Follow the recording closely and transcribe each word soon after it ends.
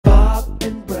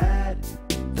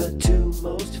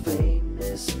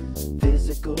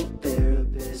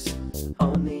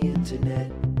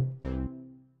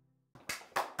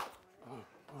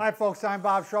Hi folks, I'm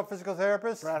Bob Schrupp, physical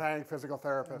therapist. Brad Heineck, physical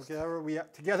therapist.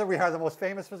 Together we are the most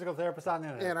famous physical therapists on the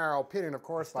internet. In our opinion, of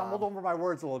course, Bob. Stumbled over my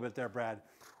words a little bit there, Brad.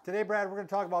 Today, Brad, we're going to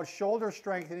talk about shoulder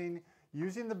strengthening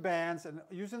using the bands and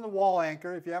using the wall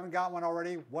anchor. If you haven't got one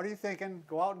already, what are you thinking?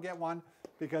 Go out and get one,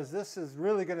 because this is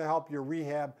really going to help your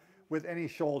rehab with any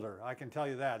shoulder. I can tell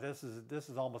you that. This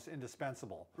is almost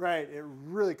indispensable. Right. It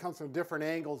really comes from different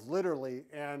angles, literally,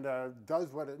 and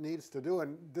does what it needs to do.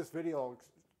 And this video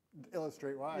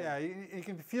illustrate why. Yeah, you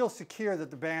can feel secure that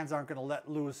the bands aren't going to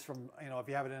let loose from, if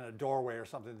you have it in a doorway or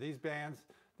something. These bands,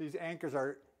 these anchors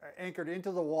are anchored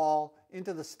into the wall,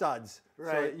 into the studs.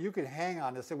 Right. So that you can hang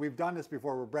on this. And we've done this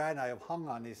before where Brad and I have hung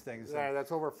on these things. Yeah,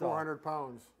 that's over 400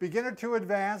 pounds. Beginner to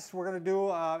advanced, we're going to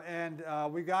do, and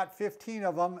we got 15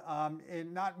 of them.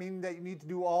 And not meaning that you need to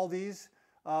do all these,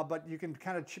 but you can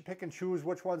kind of pick and choose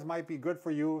which ones might be good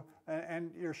for you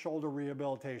and your shoulder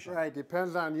rehabilitation. Right,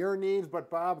 depends on your needs, but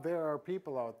Bob, there are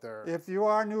people out there. If you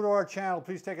are new to our channel,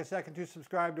 please take a second to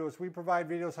subscribe to us. We provide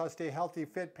videos how to stay healthy,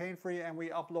 fit, pain-free, and we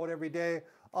upload every day.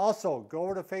 Also, go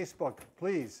over to Facebook,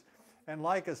 please, and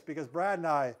like us, because Brad and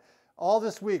I, all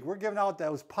this week, we're giving out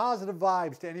those positive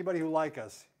vibes to anybody who like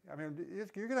us. I mean,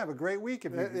 you're going to have a great week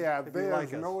if you, if you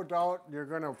like us. No doubt you're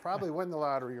going to probably win the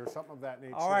lottery or something of that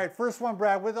nature. All right, first one,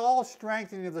 Brad. With all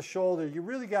strengthening of the shoulder, you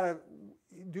really got to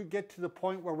get to the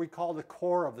point where we call the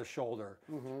core of the shoulder.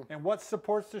 And what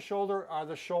supports the shoulder are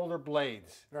the shoulder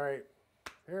blades. Right,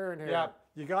 here and here. Yeah,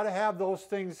 you got to have those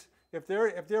things. If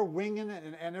they're winging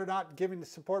and they're not giving the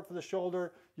support for the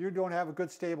shoulder, you don't have a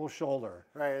good stable shoulder.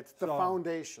 Right, it's the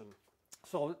foundation.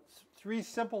 So 3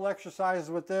 simple exercises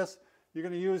with this. You're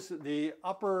going to use the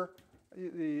upper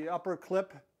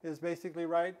clip is basically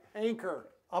right. Anchor.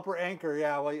 Upper anchor,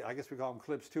 yeah, well, I guess we call them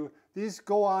clips too. These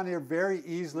go on here very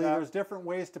easily. Yep. There's different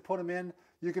ways to put them in.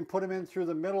 You can put them in through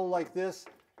the middle like this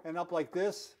and up like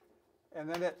this, and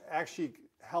then it actually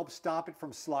helps stop it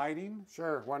from sliding.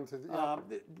 Sure,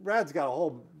 Brad's got a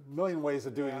whole million ways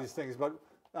of doing these things, but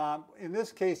in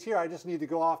this case here, I just need to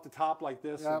go off the top like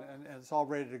this, and it's all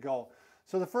ready to go.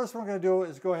 So the first one we're going to do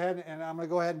is go ahead, and I'm going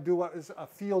to go ahead and do what is a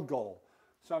field goal.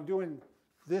 So I'm doing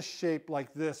this shape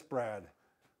like this, Brad.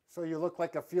 So you look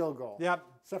like a field goal. Yep.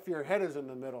 Except for your head is in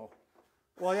the middle.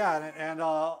 Well, yeah, and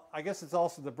I guess it's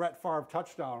also the Brett Favre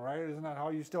touchdown, right? Isn't that how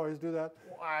you used to always do that?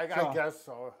 Well, I guess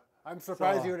so. I'm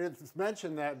surprised you didn't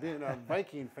mention that, being a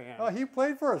Viking fan. Oh, he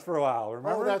played for us for a while,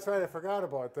 remember? Oh, that's right. I forgot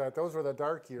about that. Those were the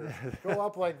dark years. Go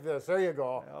up like this. There you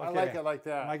go. Okay. I like it like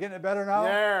that. Am I getting it better now?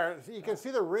 Yeah. You can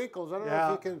see the wrinkles. I don't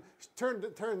know if you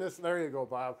can turn this. There you go,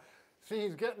 Bob. See,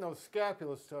 he's getting those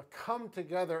scapulas to come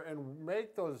together and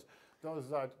make those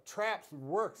traps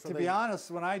work. So to be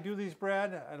honest, when I do these,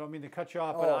 Brad, I don't mean to cut you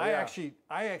off, but I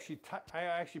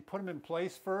actually put them in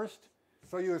place first.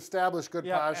 So you establish good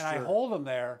posture. And I hold them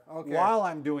there while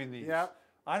I'm doing these. Yep.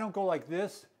 I don't go like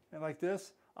this and like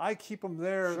this. I keep them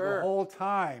there the whole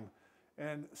time.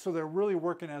 And so they're really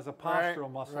working as a postural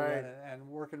muscle and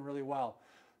working really well.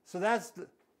 So that's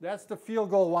the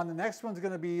field goal one. The next one's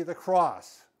going to be the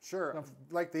cross. Sure,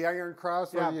 like the iron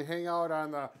cross where you hang out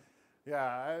on the,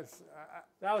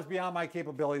 that was beyond my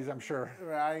capabilities, I'm sure.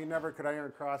 I never could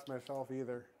iron cross myself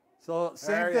either. So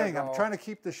same thing, I'm trying to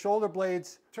keep the shoulder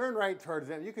blades. Turn right towards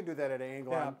them. You can do that at an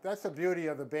angle. Yeah. That's the beauty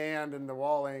of the band and the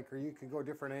wall anchor. You can go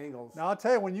different angles. Now I'll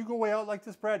tell you, when you go way out like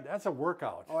this, Brad, that's a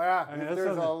workout. Oh yeah, I mean,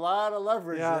 there's a lot of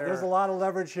leverage there. Yeah, there's a lot of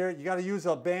leverage here. You got to use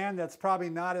a band that's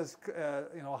probably not as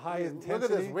high intensity. Look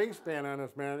at this wingspan on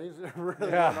this man. He's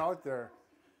really going out there.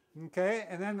 Okay,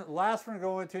 and then the last one to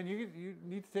go into, and you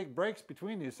need to take breaks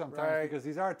between these sometimes because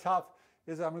these are tough,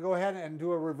 is I'm going to go ahead and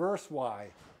do a reverse Y.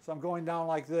 So I'm going down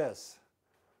like this.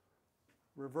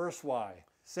 Reverse Y.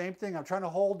 Same thing, I'm trying to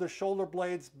hold the shoulder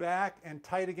blades back and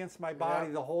tight against my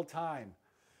body the whole time.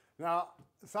 Now,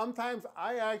 sometimes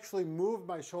I actually move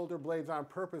my shoulder blades on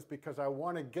purpose because I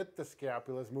want to get the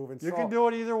scapulas moving. You can do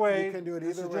it either way. You can do it either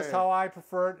way. This is just how I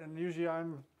prefer it, and usually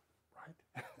I'm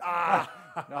right.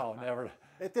 No, never.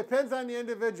 It depends on the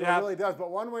individual, it really does.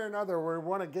 But one way or another, we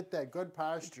want to get that good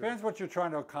posture. It depends what you're trying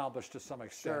to accomplish to some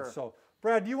extent. Sure. So,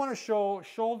 Brad, do you want to show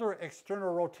shoulder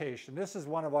external rotation? This is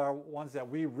one of our ones that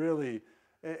we really,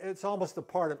 it's almost a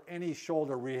part of any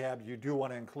shoulder rehab. You do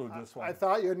want to include this one. I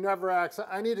thought you'd never ask.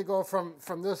 I need to go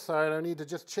from this side. I need to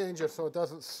just change it so it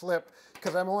doesn't slip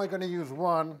because I'm only going to use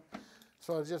one.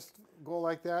 So I'll just go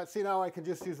like that. See, now I can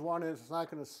just use one and it's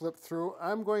not going to slip through.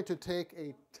 I'm going to take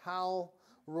a towel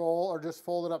roll or just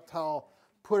folded up towel,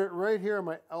 put it right here on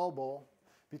my elbow,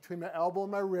 between my elbow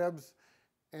and my ribs,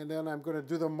 and then I'm going to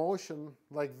do the motion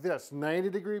like this,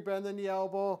 90-degree bend in the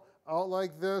elbow, out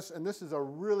like this, and this is a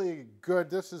really good,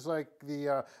 this is like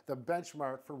the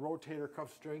benchmark for rotator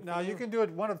cuff strength. Now you can do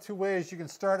it one of two ways. You can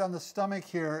start on the stomach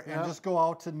here and just go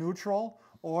out to neutral,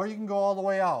 or you can go all the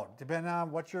way out, depending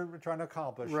on what you're trying to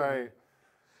accomplish. Right.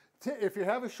 If you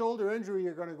have a shoulder injury,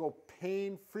 you're going to go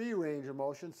pain-free range of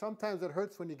motion. Sometimes it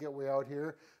hurts when you get way out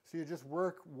here, so you just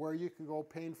work where you can go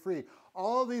pain-free.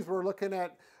 All of these we're looking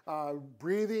at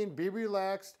breathing, be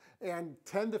relaxed, and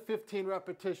 10 to 15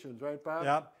 repetitions, right, Bob?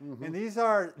 Yep. And these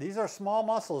are small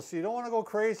muscles, so you don't want to go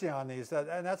crazy on these.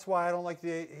 And that's why I don't like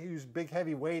to use big,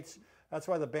 heavy weights. That's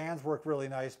why the bands work really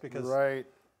nice because. Right.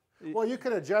 Well, you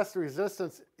can adjust the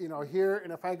resistance, you know, here,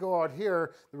 and if I go out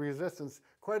here, the resistance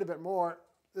quite a bit more.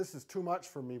 This is too much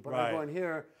for me, but I'm going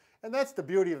here. And that's the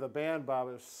beauty of the band, Bob.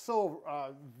 It's so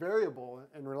variable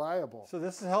and reliable. So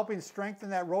this is helping strengthen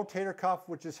that rotator cuff,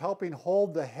 which is helping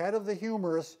hold the head of the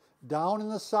humerus down in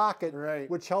the socket,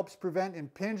 which helps prevent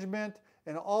impingement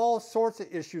and all sorts of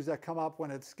issues that come up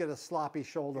when it's get a sloppy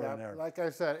shoulder in there. Like I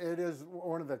said, it is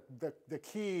one of the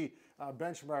key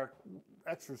benchmark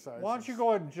exercises. Why don't you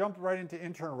go ahead and jump right into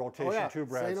internal rotation too,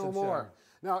 Brad? Say no more.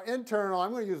 Now internal, I'm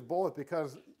going to use both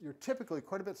because you're typically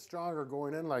quite a bit stronger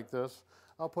going in like this.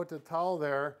 I'll put the towel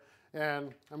there,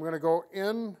 and I'm going to go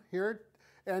in here,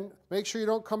 and make sure you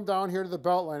don't come down here to the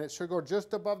belt line. It should go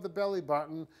just above the belly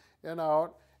button and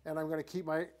out, and I'm going to keep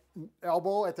my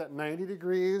elbow at that 90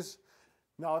 degrees.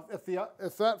 Now,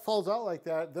 if that falls out like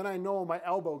that, then I know my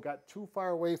elbow got too far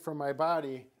away from my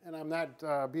body, and I'm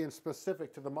not being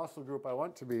specific to the muscle group I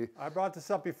want to be. I brought this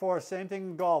up before. Same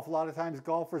thing in golf. A lot of times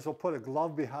golfers will put a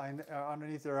glove behind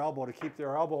underneath their elbow to keep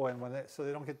their elbow in so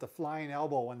they don't get the flying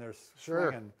elbow when they're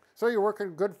swinging. So you're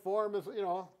working good form, as you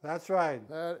know. That's right.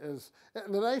 That is,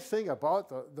 and the nice thing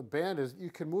about the band is you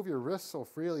can move your wrists so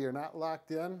freely. You're not locked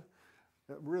in.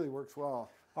 It really works well.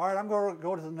 All right, I'm going to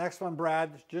go to the next one, Brad.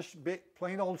 Just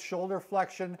plain old shoulder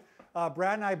flexion.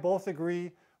 Brad and I both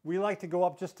agree. We like to go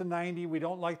up just to 90. We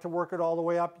don't like to work it all the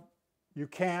way up. You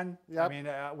can. I mean,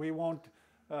 we won't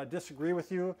disagree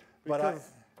with you.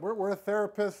 Because we're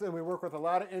therapists and we work with a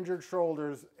lot of injured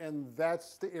shoulders, and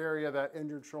that's the area that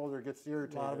injured shoulder gets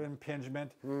irritated. A lot of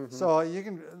impingement. So you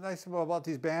can, nice about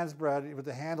these bands, Brad, with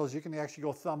the handles, you can actually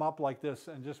go thumb up like this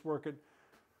and just work it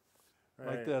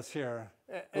like this here.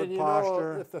 And you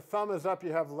posture. know, if the thumb is up,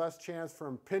 you have less chance for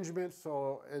impingement,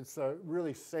 so it's a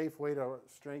really safe way to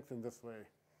strengthen this way.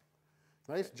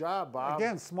 Nice job, Bob.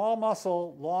 Again, small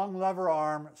muscle, long lever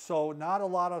arm, so not a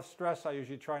lot of stress I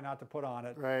usually try not to put on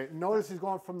it. Right. Notice he's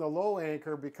going from the low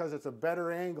anchor because it's a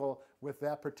better angle with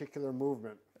that particular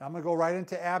movement. I'm going to go right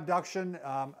into abduction.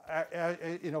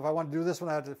 You know, if I want to do this one,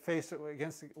 I have to face it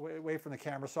away from the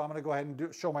camera, so I'm going to go ahead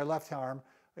and show my left arm.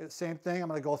 Same thing, I'm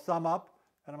going to go thumb up,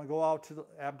 and I'm going to go out to the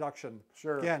abduction.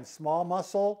 Sure. Again, small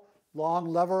muscle, long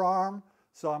lever arm,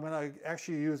 so I'm going to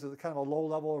actually use kind of a low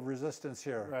level of resistance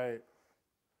here. Right.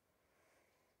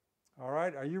 All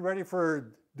right, are you ready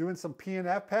for doing some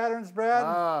PNF patterns,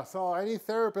 Brad? So any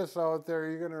therapists out there,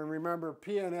 you're going to remember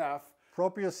PNF.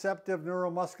 Proprioceptive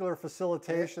neuromuscular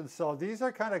facilitation. So these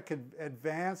are kind of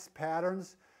advanced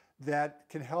patterns that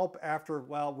can help after,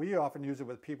 well, we often use it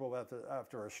with people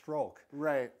after a stroke.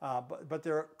 Right. But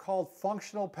they're called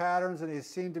functional patterns, and they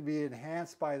seem to be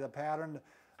enhanced by the pattern.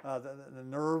 The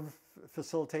nerve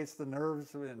facilitates the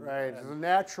nerves. Right. It's a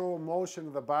natural motion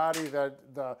of the body that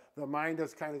the mind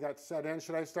has kind of got set in.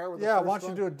 Should I start with the first one? Yeah, why don't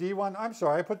you do a D1? I'm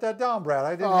sorry, I put that down, Brad.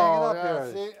 I didn't hang it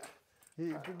up here. See?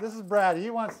 This is Brad.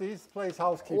 He plays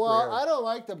housekeeper Well, here. I don't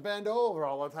like to bend over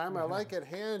all the time. I like it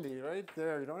handy right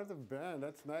there. You don't have to bend.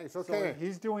 That's nice. Okay. So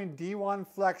he's doing D1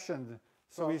 flexion.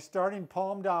 So he's starting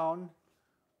palm down.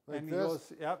 Like and this? he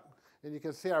goes, yep. And you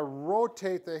can see I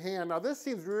rotate the hand. Now this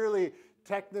seems really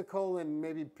technical and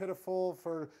maybe pitiful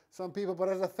for some people, but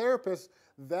as a therapist,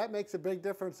 that makes a big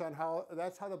difference on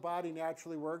that's how the body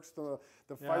naturally works. The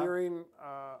firing,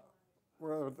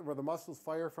 where the muscles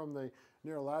fire from the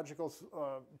neurological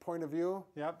point of view.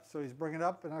 Yep, so he's bringing it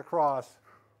up and across.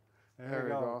 There we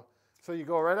go. So you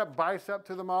go right up, bicep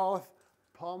to the mouth,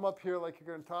 palm up here like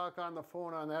you're going to talk on the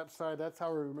phone on that side. That's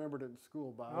how we remembered it in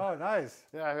school, Bob. Oh, nice.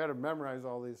 Yeah, I had to memorize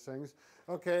all these things.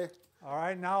 Okay. All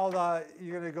right, now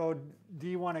you're going to go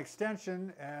D1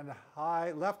 extension and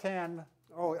high left hand.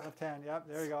 Oh, left hand, yep,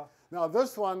 there you go. Now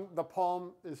this one, the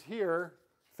palm is here,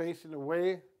 facing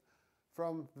away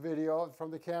from video,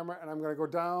 from the camera, and I'm going to go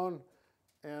down,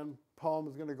 and palm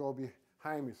is going to go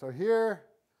behind me. So here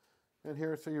and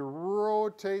here, so you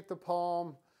rotate the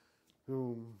palm,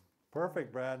 boom.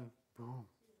 Perfect, Brad. Boom.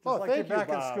 Just like you're back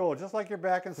Bob. in school, just like you're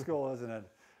back in school, isn't it?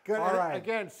 Good. All right.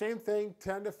 Again, same thing,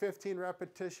 10 to 15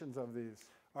 repetitions of these.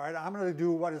 All right, I'm going to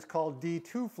do what is called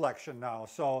D2 flexion now.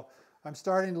 So I'm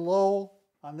starting low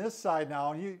on this side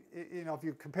now, and you know, if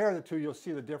you compare the two, you'll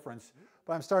see the difference.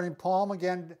 But I'm starting palm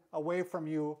again away from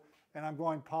you, and I'm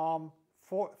going palm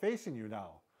facing you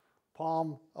now.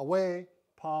 Palm away,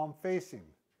 palm facing.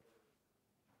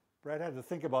 Brad had to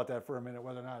think about that for a minute,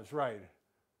 whether or not it's right.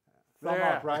 Thumb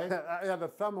up, right? Yeah, the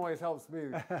thumb always helps me,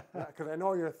 because I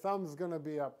know your thumb's going to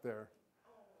be up there.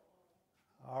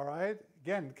 All right.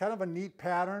 Again, kind of a neat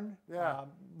pattern. Yeah.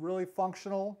 Really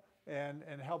functional and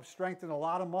helps strengthen a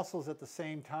lot of muscles at the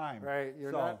same time. Right.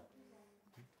 You're not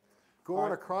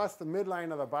going across the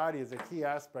midline of the body is a key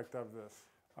aspect of this.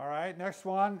 All right. Next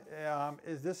one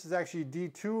this is actually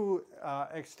D2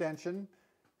 extension.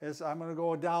 I'm going to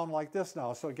go down like this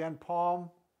now. So again, palm,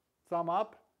 thumb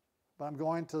up, but I'm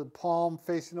going to palm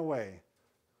facing away.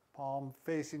 Palm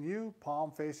facing you,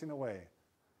 palm facing away.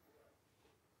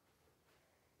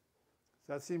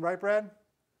 Does that seem right, Brad?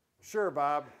 Sure,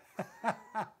 Bob.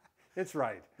 It's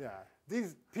right. Yeah.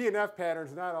 These P&F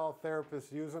patterns, not all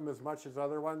therapists use them as much as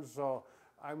other ones, so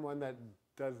I'm one that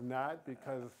does not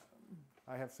because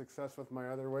I have success with my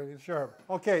other ways. Sure.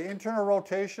 Okay, internal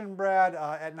rotation, Brad,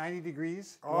 at 90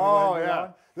 degrees. Oh, yeah.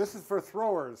 This is for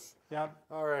throwers. Yeah.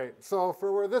 All right. So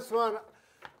for this one,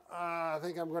 I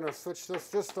think I'm going to switch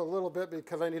this just a little bit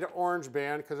because I need an orange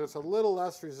band because it's a little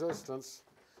less resistance.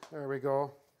 There we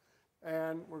go.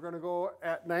 And we're going to go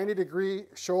at 90-degree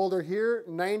shoulder here,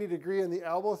 90-degree in the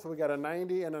elbow, so we got a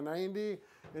 90 and a 90.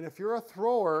 And if you're a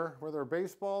thrower, whether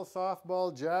baseball,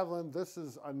 softball, javelin, this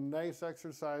is a nice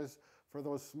exercise for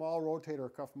those small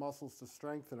rotator cuff muscles to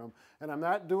strengthen them. And I'm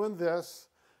not doing this.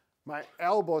 My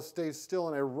elbow stays still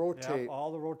and I rotate. Yep,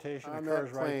 all the rotation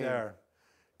occurs right there.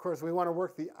 Of course, we want to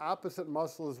work the opposite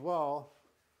muscle as well.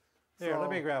 Here, let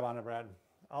me grab on it, Brad.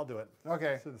 I'll do it.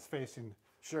 Okay. So it's facing.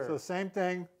 Sure. So same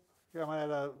thing. I'm at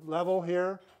a level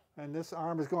here, and this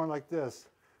arm is going like this.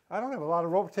 I don't have a lot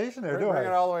of rotation there, do I? Bring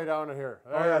it all the way down to here.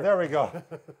 Oh, yeah, there we go.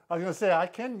 I was going to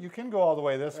say, you can go all the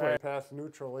way this way. Past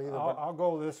neutral either. I'll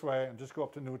go this way and just go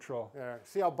up to neutral. Yeah.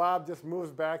 See how Bob just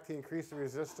moves back to increase the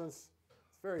resistance?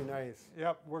 It's very nice.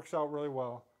 Yep, works out really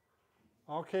well.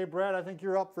 Okay, Brad, I think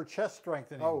you're up for chest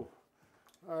strengthening. Oh.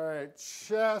 All right,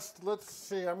 chest, let's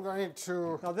see, I'm going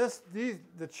to... Now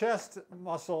the chest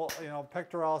muscle, you know,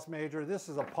 pectoralis major, this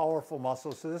is a powerful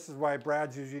muscle, so this is why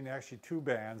Brad's using actually 2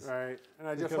 bands. Right, and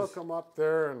I just hook them up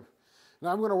there, and now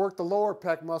I'm going to work the lower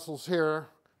pec muscles here.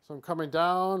 So I'm coming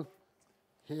down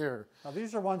here. Now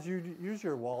these are ones you use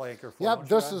your wall anchor for. Yep,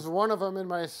 this is one of them in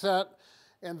my set,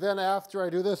 and then after I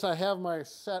do this, I have my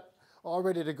set all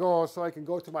ready to go, so I can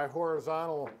go to my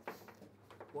horizontal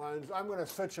ones. I'm going to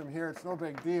switch them here. It's no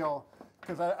big deal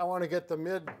because I want to get the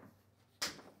mid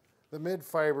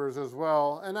fibers as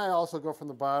well. And I also go from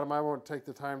the bottom. I won't take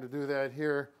the time to do that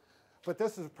here. But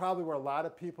this is probably where a lot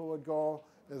of people would go,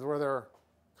 is where they're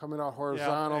coming out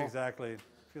horizontal. Yeah, exactly.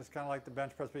 It's kind of like the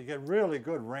bench press, but you get really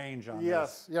good range on this.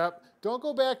 Yes, yep. Don't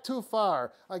go back too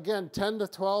far. Again, 10 to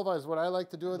 12 is what I like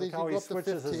to do with these. Look how he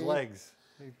switches his legs.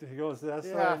 He goes this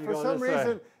way, and you go this way. For some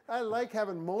reason, I like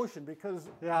having motion because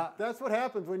that's what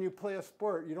happens when you play a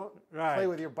sport. You don't play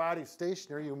with your body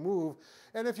stationary, you move.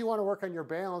 And if you want to work on your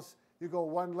balance, you go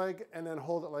one leg and then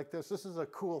hold it like this. This is a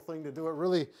cool thing to do. It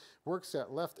really works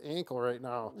that left ankle right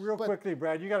now. Real quickly,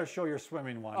 Brad, you got to show your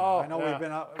swimming one. Oh, I know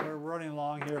we're running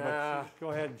long here, but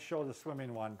go ahead and show the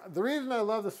swimming one. The reason I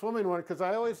love the swimming one, because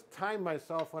I always time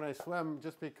myself when I swim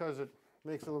just because it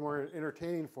makes it a little more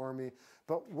entertaining for me.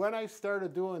 But when I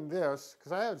started doing this,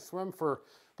 because I had swum for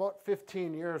about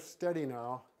 15 years steady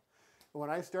now, when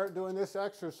I start doing this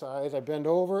exercise, I bend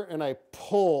over and I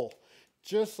pull,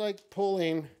 just like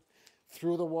pulling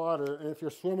through the water. And if you're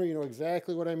a swimmer, you know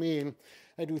exactly what I mean.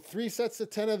 I do 3 sets of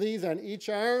 10 of these on each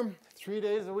arm, 3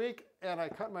 days a week, and I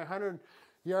cut my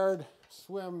 100-yard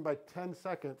swim by 10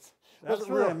 seconds. That's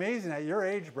really amazing at your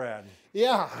age, Brad.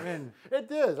 Yeah, I mean,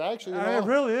 it is actually. You know, it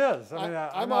really is. I mean,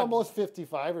 I'm almost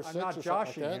 55 or 6 or something like that. I'm not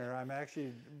joshing here. I'm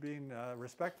actually being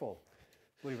respectful,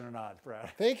 believe it or not, Brad.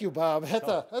 Thank you, Bob.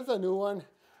 That's a new one.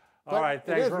 All right,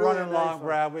 thanks. We're running long,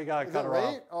 Brad. We got to cut her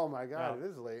off. Oh my God, it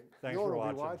is late. Thanks no for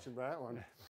one will watching. be watching that one.